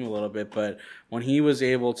second game a little bit, but when he was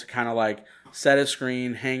able to kind of like set a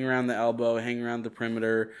screen, hang around the elbow, hang around the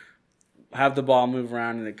perimeter, have the ball move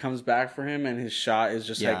around, and it comes back for him, and his shot is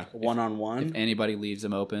just like one-on-one. If anybody leaves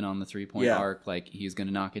him open on the 3-point arc, like, he's going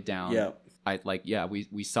to knock it down. Yeah.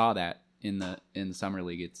 We saw that in the summer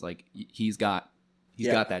league. It's like he's got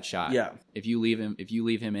that shot. Yeah. If you leave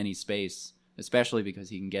him any space, especially because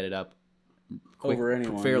he can get it up over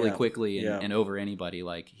anyone fairly quickly and over anybody,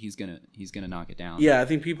 like he's gonna knock it down. Yeah, I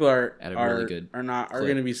think people are really good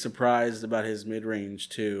gonna be surprised about his mid range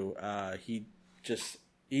too. He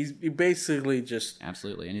basically just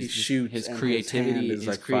absolutely, and he shoots his and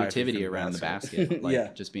creativity around the basket, like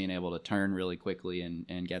Yeah. just being able to turn really quickly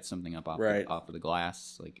and get something up off of the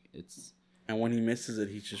glass, like it's. And when he misses it,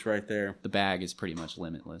 he's just right there. The bag is pretty much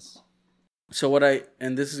limitless. So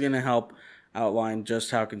and this is going to help outline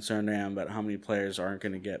just how concerned I am about how many players aren't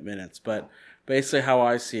going to get minutes. But basically how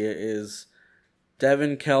I see it is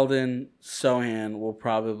Devin, Keldon, Sohan will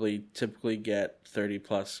probably typically get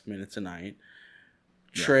 30-plus minutes a night.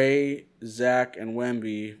 Yeah. Trey, Zach, and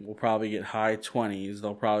Wemby will probably get high 20s.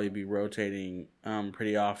 They'll probably be rotating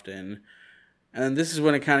pretty often. And this is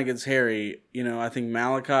when it kind of gets hairy. You know, I think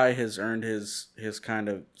Malachi has earned his kind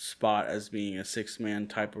of spot as being a 6-man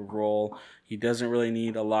type of role. He doesn't really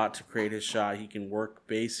need a lot to create his shot. He can work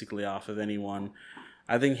basically off of anyone.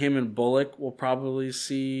 I think him and Bullock will probably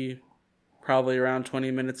see around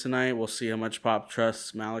 20 minutes a night. We'll see how much Pop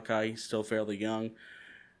trusts Malachi. He's still fairly young.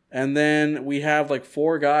 And then we have like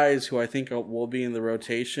 4 guys who I think will be in the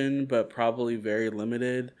rotation, but probably very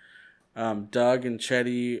limited. Doug and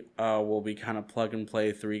Chetty will be kind of plug and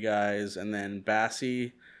play 3 guys, and then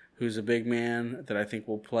Bassie, who's a big man that I think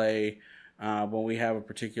will play when we have a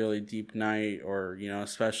particularly deep night, or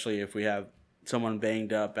especially if we have someone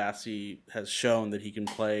banged up. Bassie has shown that he can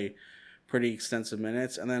play pretty extensive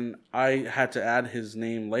minutes. And then I had to add his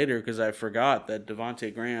name later because I forgot that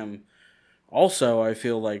Devontae Graham also, I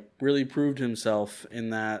feel like, really proved himself in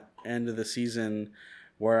that end of the season,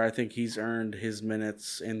 where I think he's earned his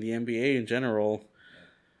minutes in the NBA in general.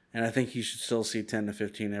 And I think he should still see 10 to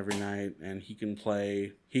 15 every night, and he can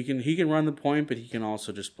play. He can run the point, but he can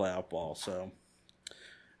also just play out ball. So,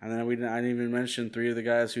 and then I didn't even mention 3 of the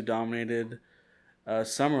guys who dominated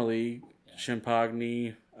summer league: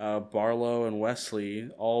 Champagnie, Barlow, and Wesley.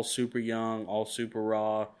 All super young, all super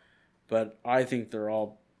raw, but I think they're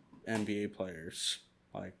all NBA players,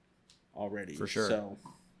 like, already. For sure. So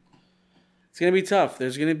it's going to be tough.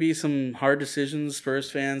 There's going to be some hard decisions,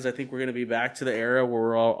 Spurs fans. I think we're going to be back to the era where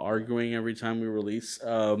we're all arguing every time we release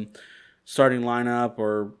starting lineup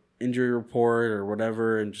or injury report or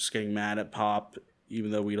whatever, and just getting mad at Pop,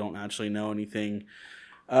 even though we don't actually know anything.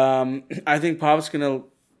 I think Pop's going to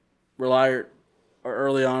rely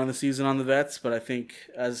early on in the season on the vets, but I think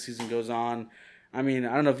as the season goes on, I mean,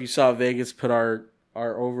 I don't know if you saw Vegas put our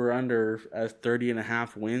over-under as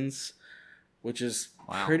 30.5 wins, which is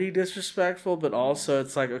pretty disrespectful, but also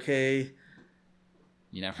it's like, okay,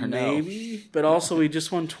 you never know. Maybe, but also we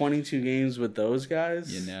just won 22 games with those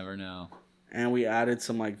guys. You never know. And we added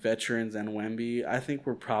some like veterans and Wemby. I think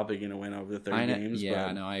we're probably going to win over the 30 games.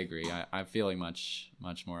 Yeah, no, I agree. I'm feeling much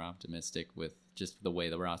more optimistic with just the way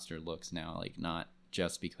the roster looks now. Like, not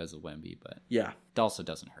just because of Wemby, but yeah, it also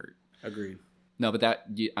doesn't hurt. Agreed. No, but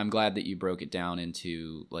I'm glad that you broke it down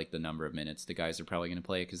into like the number of minutes the guys are probably going to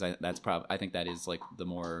play, because I think that is like the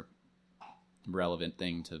more relevant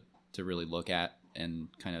thing to really look at and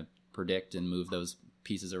kind of predict and move those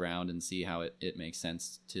pieces around and see how it makes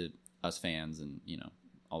sense to us fans. And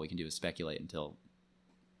all we can do is speculate until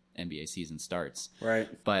NBA season starts. Right.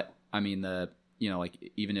 But I mean, like,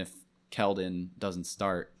 even if Keldon doesn't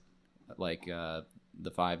start, like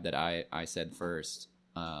the 5 that I said first,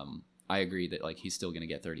 I agree that like he's still going to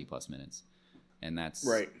get 30 plus minutes, and that's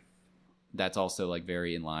right. That's also like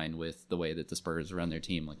very in line with the way that the Spurs run their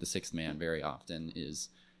team. Like, the 6th man very often is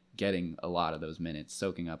getting a lot of those minutes,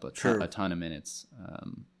 soaking up a ton of minutes.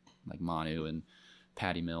 Like Manu and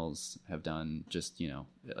Patty Mills have done, just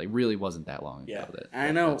like really wasn't that long ago. Yeah,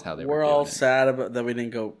 I know. That's how we're all sad about that we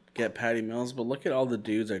didn't go get Patty Mills, but look at all the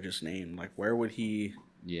dudes I just named. Like, where would he?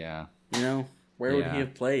 Yeah. Where would he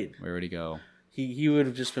have played? Where would he go? He would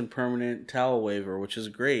have just been permanent towel waiver, which is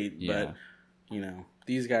great. Yeah. But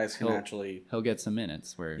these guys can he'll get some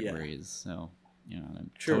minutes where he is. So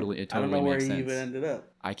True. Totally I don't know makes where sense. he even ended up.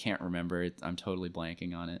 I can't remember it. I'm totally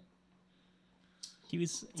blanking on it. He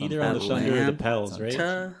was either on the Thunder or the Pels,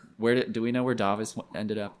 right? Do we know where Davis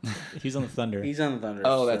ended up? He's on the Thunder. He's on the Thunder.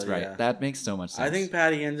 Oh, that's so, right. Yeah. That makes so much sense. I think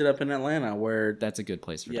Patty ended up in Atlanta, where that's a good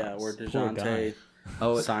place for Davis. where DeJounte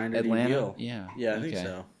signed a Atlanta. deal. Yeah, Yeah, I think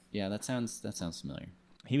so. Yeah, that sounds familiar.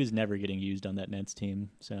 He was never getting used on that Nets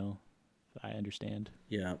team, so I understand.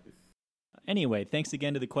 Yeah. Anyway, thanks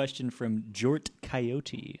again to the question from Jort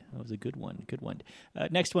Coyote. That was a good one. Good one.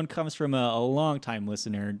 Next one comes from a longtime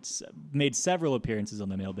listener. It's made several appearances on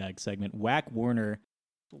the mailbag segment. Whack Warner,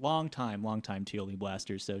 long time TLE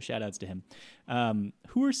Blasters, so shout-outs to him.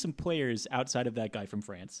 Who are some players outside of that guy from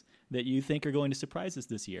France that you think are going to surprise us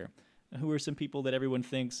this year? Who are some people that everyone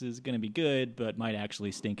thinks is going to be good but might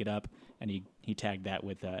actually stink it up? And he tagged that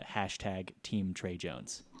with hashtag Team Trey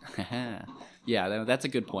Jones. Yeah, that's a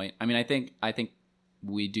good point. I mean, I think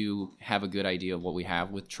we do have a good idea of what we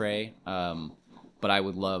have with Trey, but I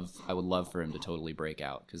would love for him to totally break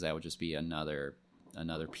out, because that would just be another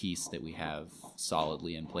piece that we have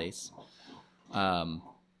solidly in place.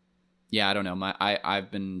 Yeah, I don't know.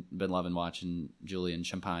 I've been loving watching Julian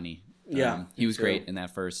Champagnie. Yeah, he was great in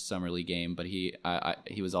that first summer league game, but he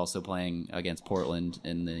was also playing against Portland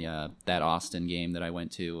in the that Austin game that I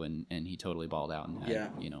went to, and he totally balled out and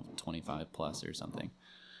had 25 plus or something.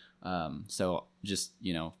 So just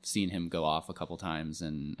seeing him go off a couple times,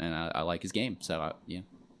 and I like his game. So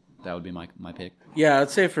that would be my pick. Yeah, I'd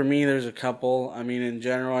say for me, there's a couple. I mean, in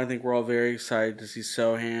general, I think we're all very excited to see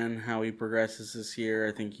Sohan, how he progresses this year.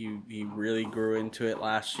 I think he really grew into it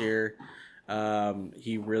last year.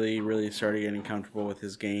 He really started getting comfortable with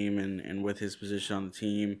his game and with his position on the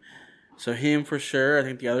team. So him for sure. I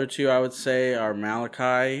think the other two I would say are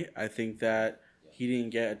Malachi. I think that he didn't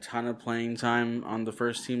get a ton of playing time on the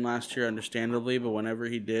first team last year, understandably, but whenever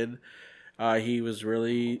he did, he was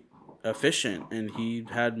really efficient, and he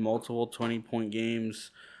had multiple 20-point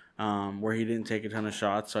games where he didn't take a ton of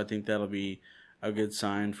shots. So I think that'll be a good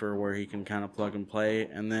sign for where he can kind of plug and play.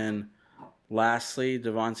 And then lastly,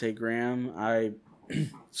 Devontae Graham, I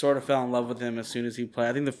sort of fell in love with him as soon as he played.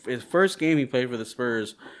 I think his first game he played for the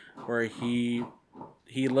Spurs, where he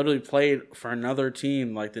literally played for another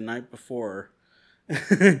team like the night before.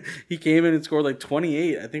 He came in and scored like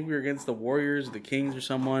 28. I think we were against the Warriors, the Kings, or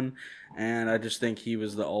someone. And I just think he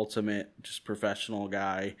was the ultimate just professional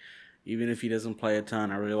guy. Even if he doesn't play a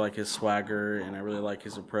ton, I really like his swagger and I really like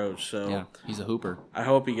his approach. So yeah, he's a hooper. I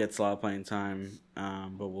hope he gets a lot of playing time,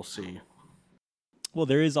 but we'll see. Well,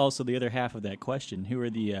 there is also the other half of that question. Who are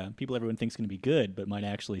the people everyone thinks going to be good but might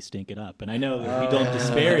actually stink it up? And I know that we don't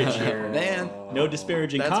disparage here. Man. No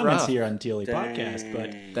disparaging That's comments rough. here on TLE Podcast.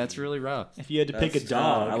 But That's really rough. if you had to pick a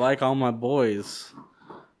dog. I like all my boys.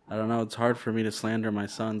 I don't know. It's hard for me to slander my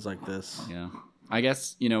sons like this. Yeah. I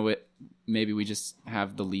guess, maybe we just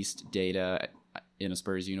have the least data in a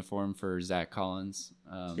Spurs uniform for Zach Collins.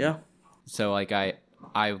 Yeah. So, like, I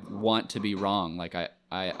want to be wrong. Like,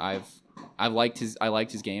 I liked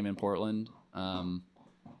his game in Portland, and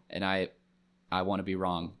I want to be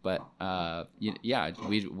wrong, but yeah,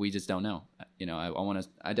 we just don't know.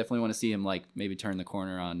 I definitely want to see him like maybe turn the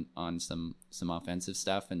corner on some offensive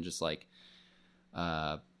stuff and just like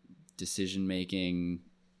decision making,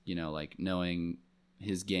 like knowing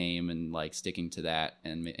his game and like sticking to that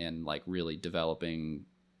and like really developing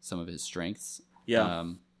some of his strengths. Yeah.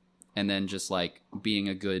 And then just like being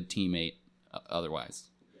a good teammate otherwise.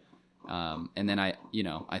 And then I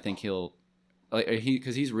think he'll,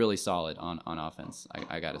 because he's really solid on offense.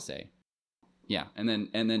 I gotta say, yeah. And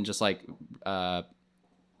then just like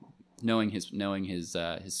knowing his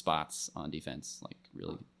spots on defense, like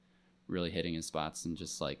really hitting his spots and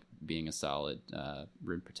just like being a solid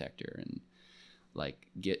rim protector and like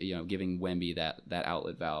giving Wemby that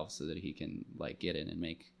outlet valve so that he can like get in and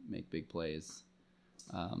make big plays.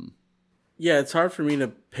 Yeah, it's hard for me to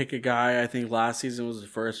pick a guy. I think last season was the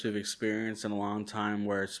first we've experienced in a long time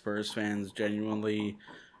where Spurs fans genuinely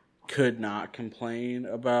could not complain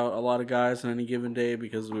about a lot of guys on any given day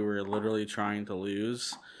because we were literally trying to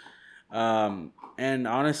lose. And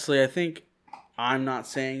honestly, I think I'm not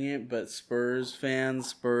saying it, but Spurs fans,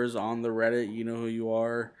 Spurs on the Reddit, you know who you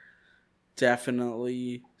are,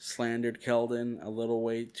 definitely slandered Keldon a little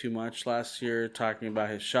way too much last year, talking about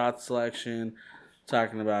his shot selection,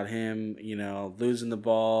 talking about him, losing the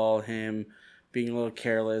ball, him being a little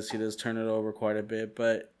careless. He does turn it over quite a bit,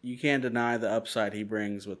 but you can't deny the upside he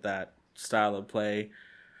brings with that style of play.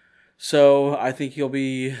 So I think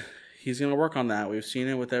he's going to work on that. We've seen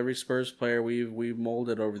it with every Spurs player we've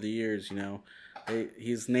molded over the years.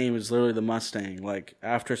 His name is literally the Mustang. Like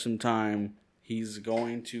after some time, he's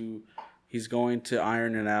going to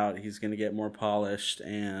iron it out. He's going to get more polished,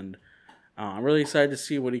 and I'm really excited to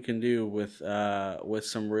see what he can do with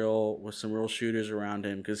some real shooters around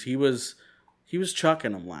him, because he was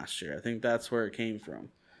chucking them last year. I think that's where it came from.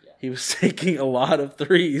 Yeah. He was taking a lot of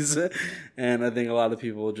threes, and I think a lot of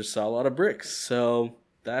people just saw a lot of bricks. So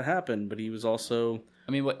that happened, but he was also.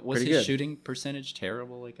 I mean, what was his shooting percentage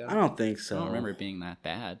terrible? Like I don't think so. I don't remember it being that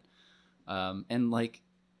bad. And like,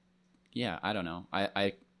 yeah, I don't know.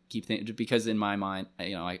 I keep thinking, because in my mind,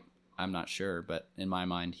 I'm not sure, but in my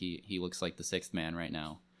mind, he looks like the sixth man right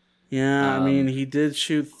now. Yeah, I mean, he did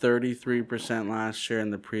shoot 33% last year,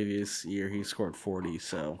 and the previous year he scored 40.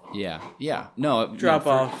 So no drop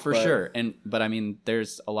off for sure. But I mean,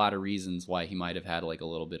 there's a lot of reasons why he might have had like a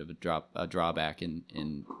little bit of a drawback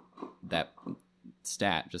in that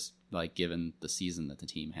stat, just like given the season that the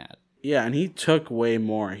team had. Yeah, and he took way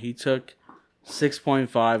more. He took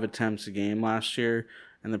 6.5 attempts a game last year,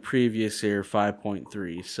 and the previous year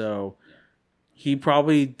 5.3. So he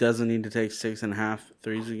probably doesn't need to take 6.5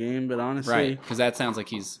 threes a game, but honestly, right? Because that sounds like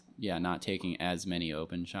he's not taking as many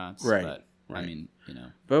open shots, right? But right. I mean,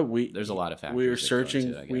 but there's a lot of factors. We were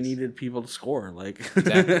searching. We needed people to score, like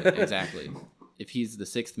exactly. If he's the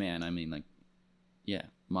sixth man, I mean, like, yeah,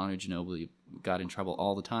 Manu Ginobili got in trouble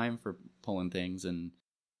all the time for pulling things and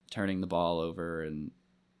turning the ball over and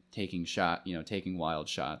taking wild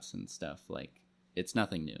shots and stuff. Like, it's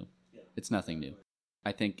nothing new. It's nothing new.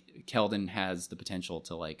 I think Keldon has the potential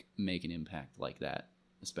to like make an impact like that,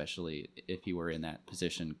 especially if he were in that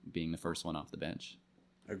position, being the first one off the bench.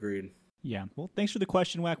 Agreed. Yeah. Well, thanks for the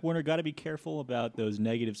question, Whack Warner. Got to be careful about those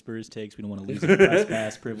negative Spurs takes. We don't want to lose any press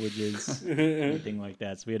pass privileges, anything like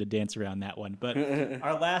that. So we had to dance around that one. But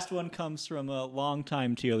our last one comes from a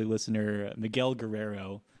longtime Tioli listener, Miguel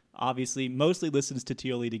Guerrero. Obviously, mostly listens to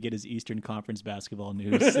Tioli to get his Eastern Conference basketball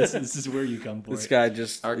news. This is where you come for this it. Guy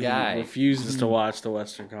just our guy refuses to watch the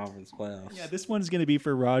Western Conference playoffs. Yeah, this one's going to be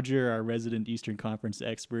for Roger, our resident Eastern Conference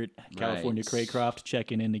expert, California Craycroft,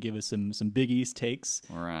 checking in to give us some Big East takes.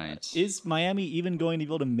 All right. Is Miami even going to be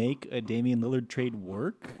able to make a Damian Lillard trade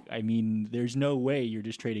work? I mean, there's no way you're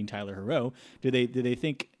just trading Tyler Herro. Do they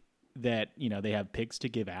think that they have picks to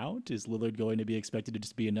give out? Is Lillard going to be expected to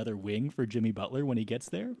just be another wing for Jimmy Butler when he gets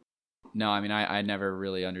there? No, I mean, I never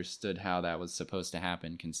really understood how that was supposed to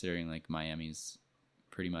happen, considering like Miami's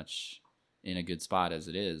pretty much in a good spot as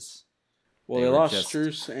it is. Well, they lost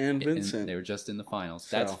Strus and Vincent. They were just in the finals.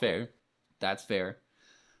 So. That's fair.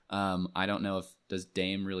 I don't know if does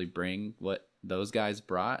Dame really bring what those guys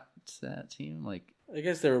brought to that team. Like, I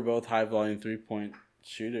guess they were both high volume 3-point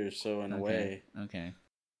shooters, so in a way. Okay.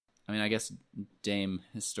 I mean, I guess Dame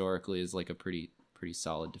historically is like a pretty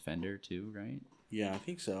solid defender too, right? Yeah, I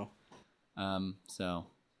think so. So,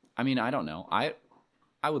 I mean, I don't know. I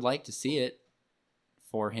would like to see it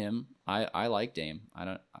for him. I like Dame.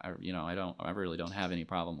 I really don't have any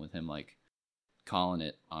problem with him like calling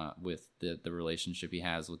it with the relationship he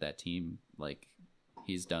has with that team. Like,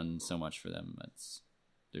 he's done so much for them.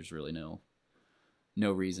 There's really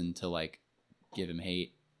no reason to like give him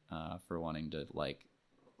hate for wanting to like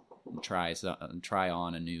try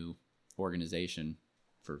on a new organization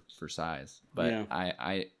for size. But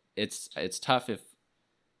yeah. It's tough if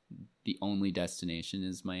the only destination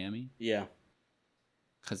is Miami. Yeah.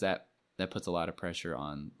 Because that puts a lot of pressure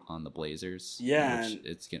on the Blazers. Yeah.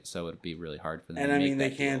 So it'd be really hard for them. And I mean,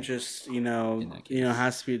 they can't just, it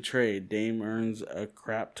has to be a trade. Dame earns a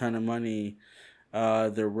crap ton of money.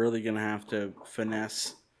 They're really going to have to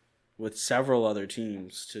finesse with several other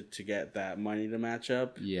teams to get that money to match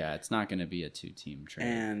up. Yeah, it's not going to be a 2-team trade.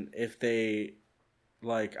 And if they...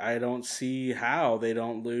 Like, I don't see how they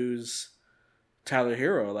don't lose Tyler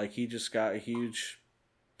Herro. Like, he just got a huge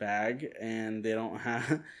bag, and they don't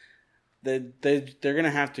have... They're going to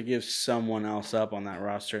have to give someone else up on that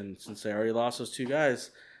roster. And since they already lost those two guys,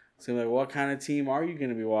 it's going to be like, what kind of team are you going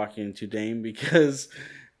to be walking into, Dame? Because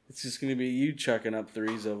it's just going to be you chucking up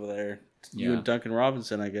threes over there. Yeah. You and Duncan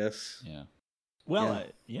Robinson, I guess. Yeah. Well,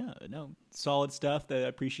 solid stuff. I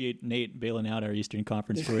appreciate Nate bailing out our Eastern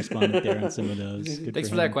Conference correspondent there on some of those. Thanks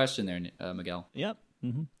for that question there, Miguel. Yep.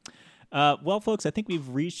 Mm-hmm. Well, folks, I think we've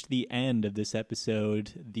reached the end of this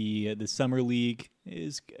episode. The Summer League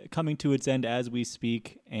is coming to its end as we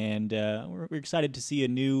speak, and we're excited to see a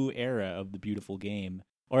new era of the beautiful game.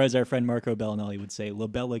 Or as our friend Marco Bellinelli would say, La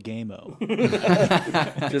Bella Gameo.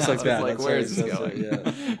 Just like that. Like, where is this going?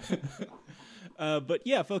 Yeah. But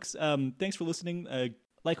yeah, folks, thanks for listening.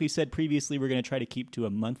 Like we said previously, we're going to try to keep to a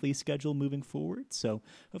monthly schedule moving forward. So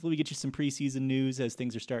hopefully we get you some preseason news as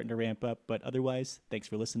things are starting to ramp up. But otherwise, thanks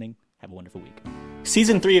for listening. Have a wonderful week.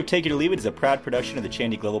 Season 3 of Take It or Leave It is a proud production of the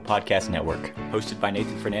Chandy Global Podcast Network, hosted by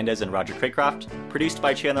Nathan Fernandez and Roger Craycroft, produced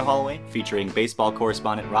by Chandler Holloway, featuring baseball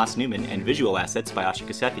correspondent Ross Newman and visual assets by Asha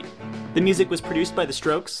Kasethi. The music was produced by The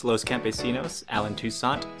Strokes, Los Campesinos, Alan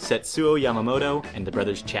Toussaint, Setsuo Yamamoto, and the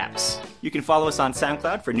Brothers Chaps. You can follow us on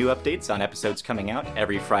SoundCloud for new updates on episodes coming out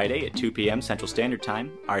every Friday at 2 p.m. Central Standard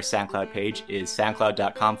Time. Our SoundCloud page is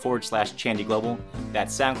soundcloud.com/ChandyGlobal.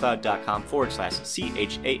 That's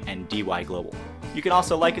soundcloud.com/CHANDY Global. You can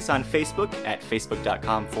also like us on Facebook at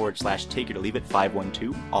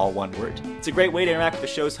facebook.com/TakeItOrLeaveIt512, all one word. It's a great way to interact with the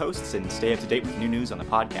show's hosts and stay up to date with new news on the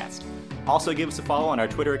podcast. Also give us a follow on our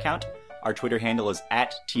Twitter account. Our Twitter handle is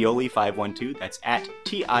 @Tioli512, that's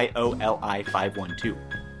 @TIOLI512.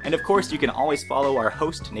 And of course, you can always follow our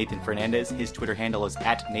host, Nathan Fernandez. His Twitter handle is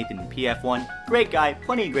 @NathanPF1. Great guy,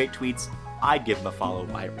 plenty of great tweets. I'd give him a follow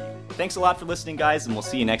if I were you. Thanks a lot for listening, guys, and we'll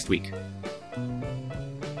see you next week.